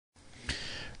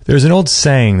There's an old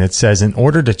saying that says, in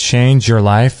order to change your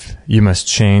life, you must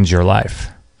change your life.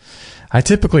 I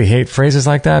typically hate phrases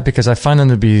like that because I find them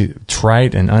to be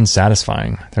trite and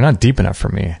unsatisfying. They're not deep enough for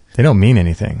me. They don't mean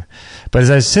anything. But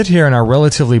as I sit here in our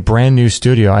relatively brand new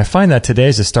studio, I find that today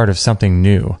is the start of something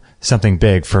new, something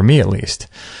big, for me at least.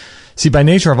 See, by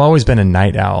nature, I've always been a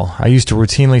night owl. I used to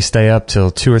routinely stay up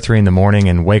till 2 or 3 in the morning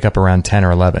and wake up around 10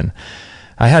 or 11.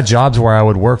 I had jobs where I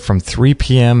would work from 3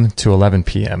 p.m. to 11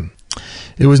 p.m.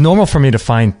 It was normal for me to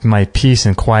find my peace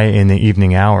and quiet in the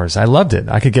evening hours. I loved it.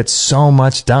 I could get so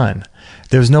much done.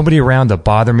 There was nobody around to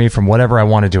bother me from whatever I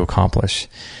wanted to accomplish.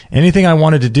 Anything I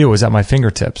wanted to do was at my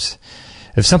fingertips.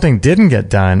 If something didn't get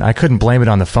done, I couldn't blame it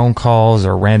on the phone calls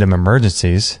or random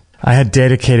emergencies. I had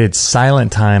dedicated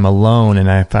silent time alone, and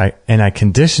I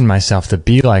conditioned myself to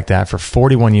be like that for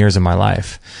 41 years of my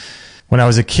life. When I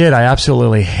was a kid, I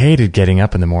absolutely hated getting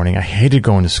up in the morning. I hated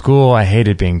going to school. I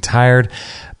hated being tired.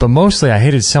 But mostly, I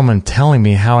hated someone telling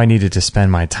me how I needed to spend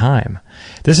my time.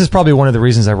 This is probably one of the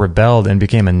reasons I rebelled and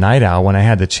became a night owl when I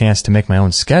had the chance to make my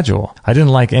own schedule. I didn't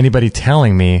like anybody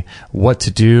telling me what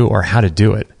to do or how to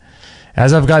do it.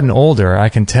 As I've gotten older, I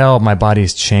can tell my body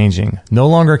is changing. No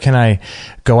longer can I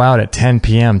go out at 10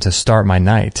 p.m. to start my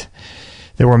night.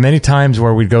 There were many times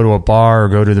where we'd go to a bar or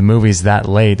go to the movies that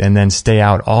late and then stay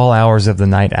out all hours of the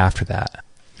night after that.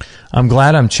 I'm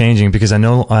glad I'm changing because I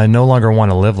no longer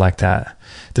want to live like that.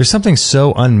 There's something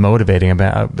so unmotivating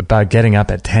about getting up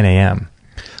at 10 a.m.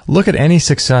 Look at any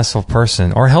successful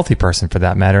person, or healthy person for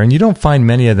that matter, and you don't find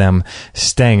many of them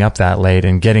staying up that late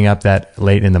and getting up that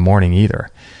late in the morning either.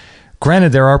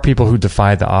 Granted, there are people who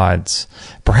defy the odds.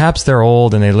 Perhaps they're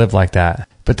old and they live like that,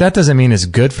 but that doesn't mean it's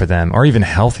good for them or even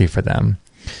healthy for them.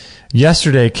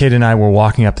 Yesterday, Kate and I were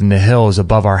walking up in the hills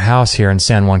above our house here in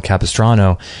San Juan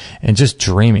Capistrano and just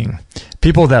dreaming.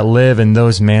 People that live in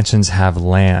those mansions have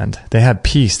land. They have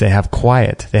peace. They have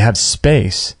quiet. They have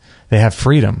space. They have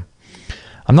freedom.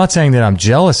 I'm not saying that I'm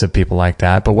jealous of people like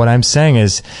that, but what I'm saying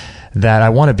is that I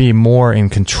want to be more in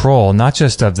control, not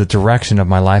just of the direction of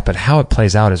my life, but how it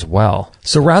plays out as well.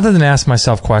 So rather than ask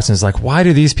myself questions like, why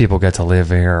do these people get to live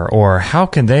here? Or how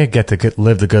can they get to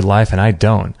live the good life and I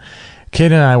don't?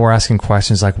 Kate and I were asking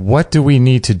questions like, what do we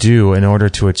need to do in order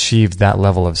to achieve that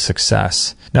level of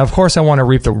success? Now, of course, I want to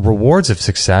reap the rewards of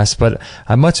success, but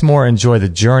I much more enjoy the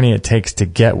journey it takes to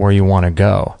get where you want to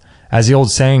go. As the old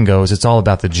saying goes, it's all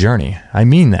about the journey. I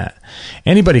mean that.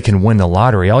 Anybody can win the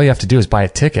lottery. All you have to do is buy a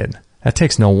ticket. That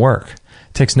takes no work.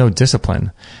 It takes no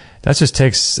discipline. That just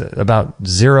takes about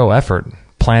zero effort,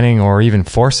 planning, or even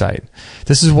foresight.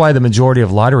 This is why the majority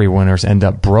of lottery winners end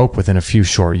up broke within a few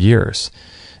short years.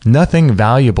 Nothing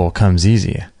valuable comes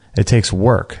easy. It takes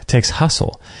work. It takes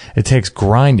hustle. It takes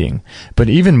grinding. But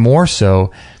even more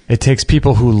so, it takes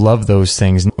people who love those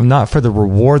things, not for the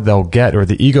reward they'll get or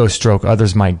the ego stroke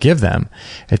others might give them.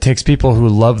 It takes people who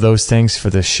love those things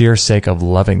for the sheer sake of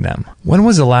loving them. When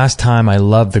was the last time I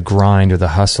loved the grind or the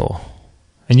hustle?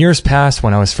 In years past,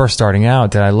 when I was first starting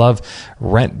out, did I love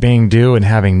rent being due and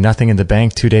having nothing in the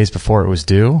bank 2 days before it was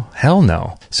due? Hell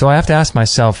no. So I have to ask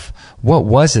myself, what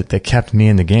was it that kept me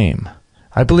in the game?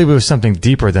 I believe it was something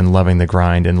deeper than loving the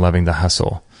grind and loving the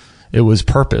hustle. It was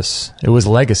purpose. It was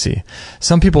legacy.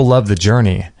 Some people love the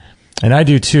journey, and I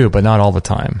do too, but not all the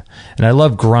time. And I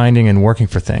love grinding and working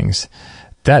for things.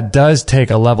 That does take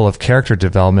a level of character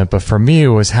development, but for me, it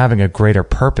was having a greater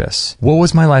purpose. What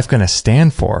was my life going to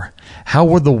stand for? How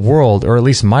would the world, or at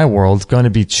least my world, going to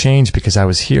be changed because I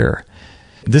was here?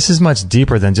 This is much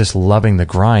deeper than just loving the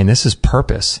grind. This is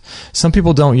purpose. Some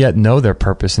people don't yet know their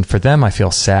purpose, and for them, I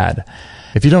feel sad.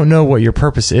 If you don't know what your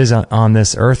purpose is on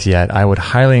this earth yet, I would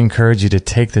highly encourage you to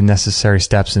take the necessary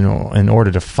steps in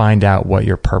order to find out what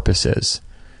your purpose is.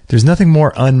 There's nothing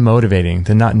more unmotivating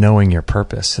than not knowing your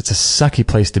purpose. It's a sucky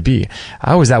place to be.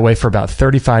 I was that way for about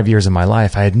 35 years of my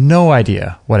life. I had no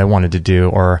idea what I wanted to do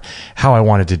or how I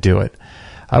wanted to do it.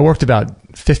 I worked about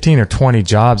 15 or 20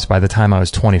 jobs by the time I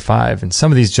was 25, and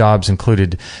some of these jobs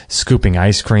included scooping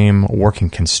ice cream, working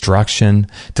construction,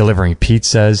 delivering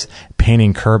pizzas,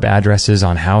 painting curb addresses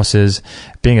on houses,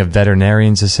 being a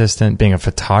veterinarian's assistant, being a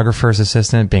photographer's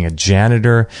assistant, being a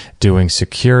janitor, doing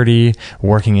security,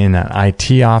 working in an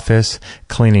IT office,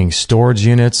 cleaning storage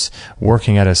units,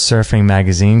 working at a surfing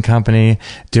magazine company,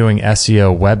 doing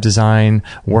SEO web design,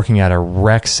 working at a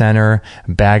rec center,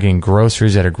 bagging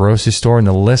groceries at a grocery store, and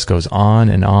the list goes on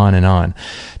and on and on.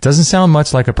 Doesn't sound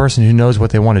much like a person who knows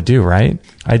what they want to do, right?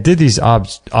 I did these odd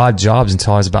jobs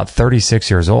until I was about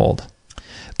 36 years old.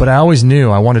 But I always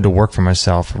knew I wanted to work for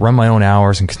myself, run my own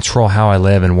hours, and control how I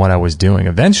live and what I was doing.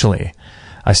 Eventually,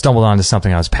 I stumbled onto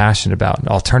something I was passionate about,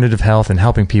 alternative health and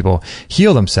helping people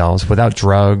heal themselves without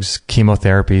drugs,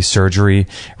 chemotherapy, surgery,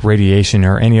 radiation,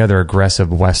 or any other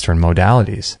aggressive Western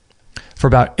modalities. For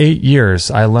about 8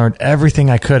 years, I learned everything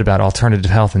I could about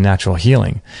alternative health and natural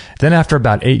healing. Then after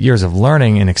about 8 years of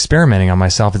learning and experimenting on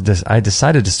myself, I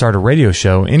decided to start a radio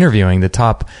show interviewing the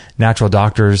top natural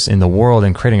doctors in the world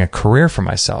and creating a career for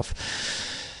myself.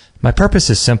 My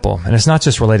purpose is simple, and it's not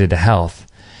just related to health.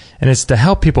 And it's to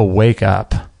help people wake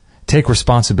up, take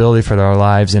responsibility for their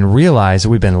lives, and realize that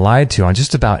we've been lied to on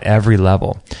just about every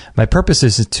level. My purpose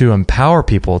is to empower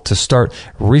people to start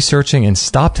researching and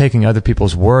stop taking other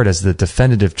people's word as the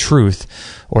definitive truth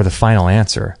or the final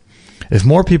answer. If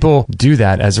more people do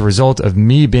that as a result of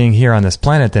me being here on this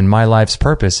planet, then my life's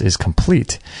purpose is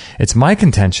complete. It's my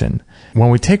contention. When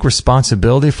we take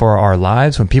responsibility for our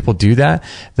lives, when people do that,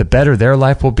 the better their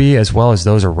life will be as well as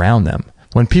those around them.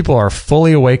 When people are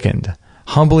fully awakened,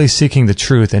 humbly seeking the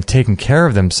truth and taking care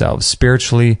of themselves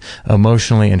spiritually,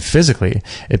 emotionally, and physically,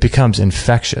 it becomes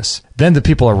infectious. Then the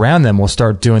people around them will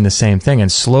start doing the same thing, and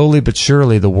slowly but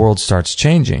surely the world starts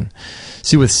changing.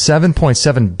 See, with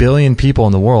 7.7 billion people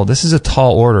in the world, this is a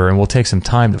tall order and will take some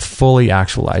time to fully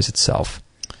actualize itself.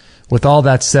 With all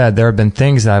that said, there have been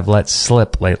things that I've let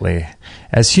slip lately.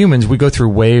 As humans, we go through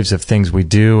waves of things we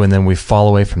do and then we fall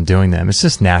away from doing them. It's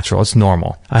just natural. It's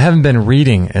normal. I haven't been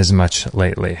reading as much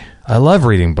lately. I love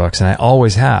reading books and I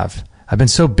always have. I've been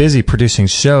so busy producing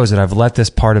shows that I've let this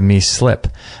part of me slip.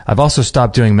 I've also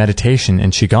stopped doing meditation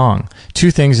and Qigong,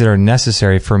 two things that are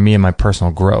necessary for me and my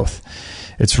personal growth.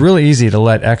 It's really easy to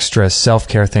let extra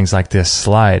self-care things like this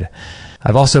slide.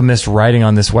 I've also missed writing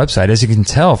on this website. As you can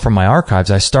tell from my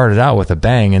archives, I started out with a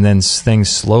bang and then things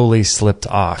slowly slipped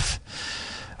off.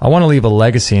 I want to leave a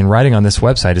legacy, and writing on this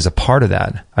website is a part of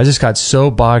that. I just got so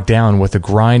bogged down with the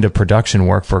grind of production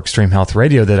work for Extreme Health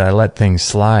Radio that I let things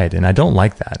slide, and I don't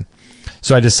like that.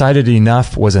 So I decided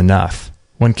enough was enough.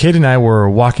 When Kate and I were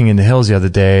walking in the hills the other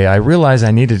day, I realized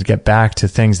I needed to get back to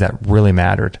things that really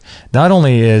mattered. Not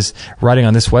only is writing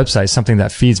on this website something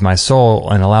that feeds my soul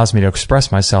and allows me to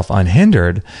express myself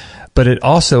unhindered, but it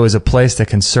also is a place that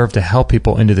can serve to help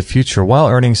people into the future while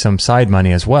earning some side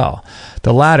money as well.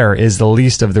 The latter is the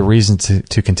least of the reasons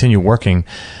to continue working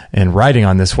and writing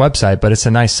on this website, but it's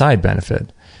a nice side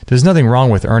benefit. There's nothing wrong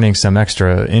with earning some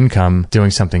extra income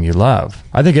doing something you love.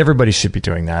 I think everybody should be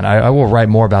doing that. I will write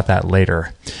more about that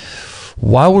later.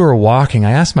 While we were walking,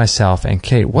 I asked myself and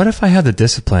Kate, what if I had the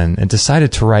discipline and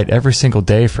decided to write every single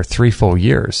day for 3 full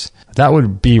years? That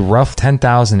would be rough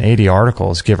 10,080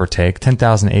 articles, give or take,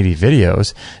 10,080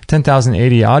 videos,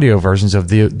 10,080 audio versions of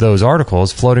those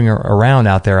articles floating around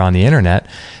out there on the internet,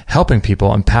 helping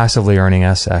people and passively earning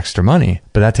us extra money.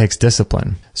 But that takes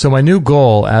discipline. So my new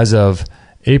goal as of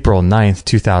April 9th,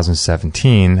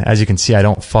 2017. As you can see, I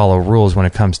don't follow rules when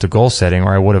it comes to goal setting,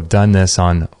 or I would have done this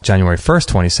on January 1st,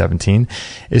 2017,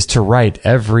 is to write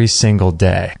every single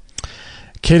day.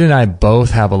 Kate and I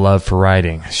both have a love for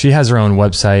writing. She has her own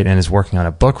website and is working on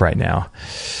a book right now.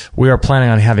 We are planning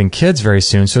on having kids very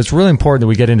soon, so it's really important that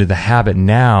we get into the habit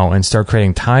now and start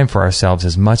creating time for ourselves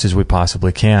as much as we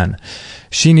possibly can.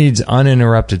 She needs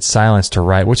uninterrupted silence to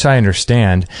write, which I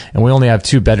understand, and we only have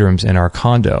 2 bedrooms in our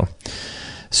condo.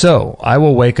 So I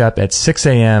will wake up at 6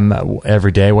 a.m.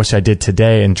 every day, which I did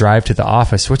today, and drive to the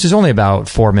office, which is only about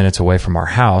 4 minutes away from our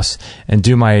house, and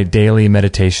do my daily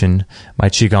meditation, my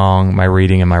Qigong, my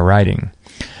reading, and my writing.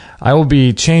 I will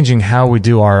be changing how we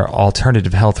do our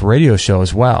alternative health radio show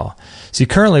as well. See,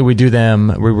 currently we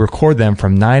record them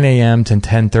from 9 a.m. to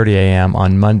 10:30 a.m.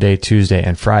 on Monday, Tuesday,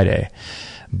 and Friday.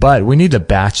 But we need to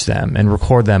batch them and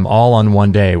record them all on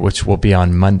one day, which will be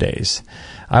on Mondays.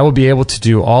 I will be able to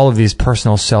do all of these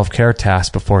personal self-care tasks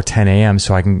before 10 a.m.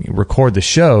 so I can record the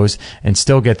shows and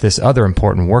still get this other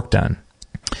important work done.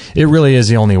 It really is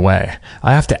the only way.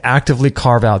 I have to actively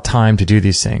carve out time to do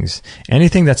these things.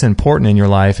 Anything that's important in your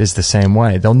life is the same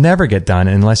way. They'll never get done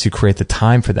unless you create the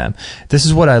time for them. This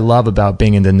is what I love about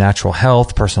being into natural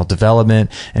health, personal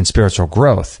development, and spiritual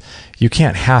growth. You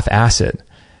can't half-ass it.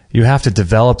 You have to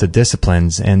develop the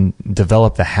disciplines and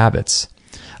develop the habits.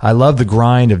 I love the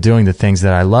grind of doing the things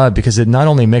that I love because it not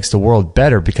only makes the world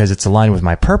better because it's aligned with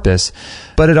my purpose,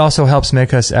 but it also helps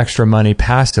make us extra money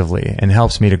passively and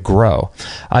helps me to grow.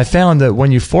 I found that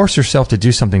when you force yourself to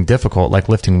do something difficult like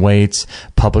lifting weights,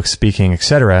 public speaking,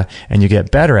 etc., and you get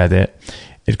better at it,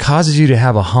 it causes you to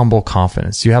have a humble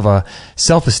confidence. You have a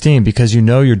self-esteem because you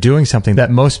know you're doing something that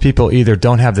most people either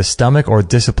don't have the stomach or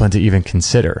discipline to even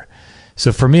consider.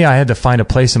 So for me, I had to find a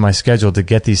place in my schedule to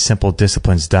get these simple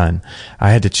disciplines done.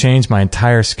 I had to change my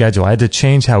entire schedule. I had to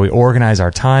change how we organize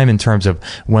our time in terms of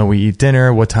when we eat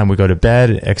dinner, what time we go to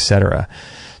bed, etc.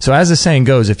 So as the saying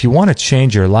goes, if you want to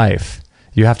change your life,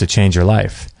 you have to change your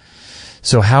life.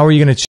 So how are you going to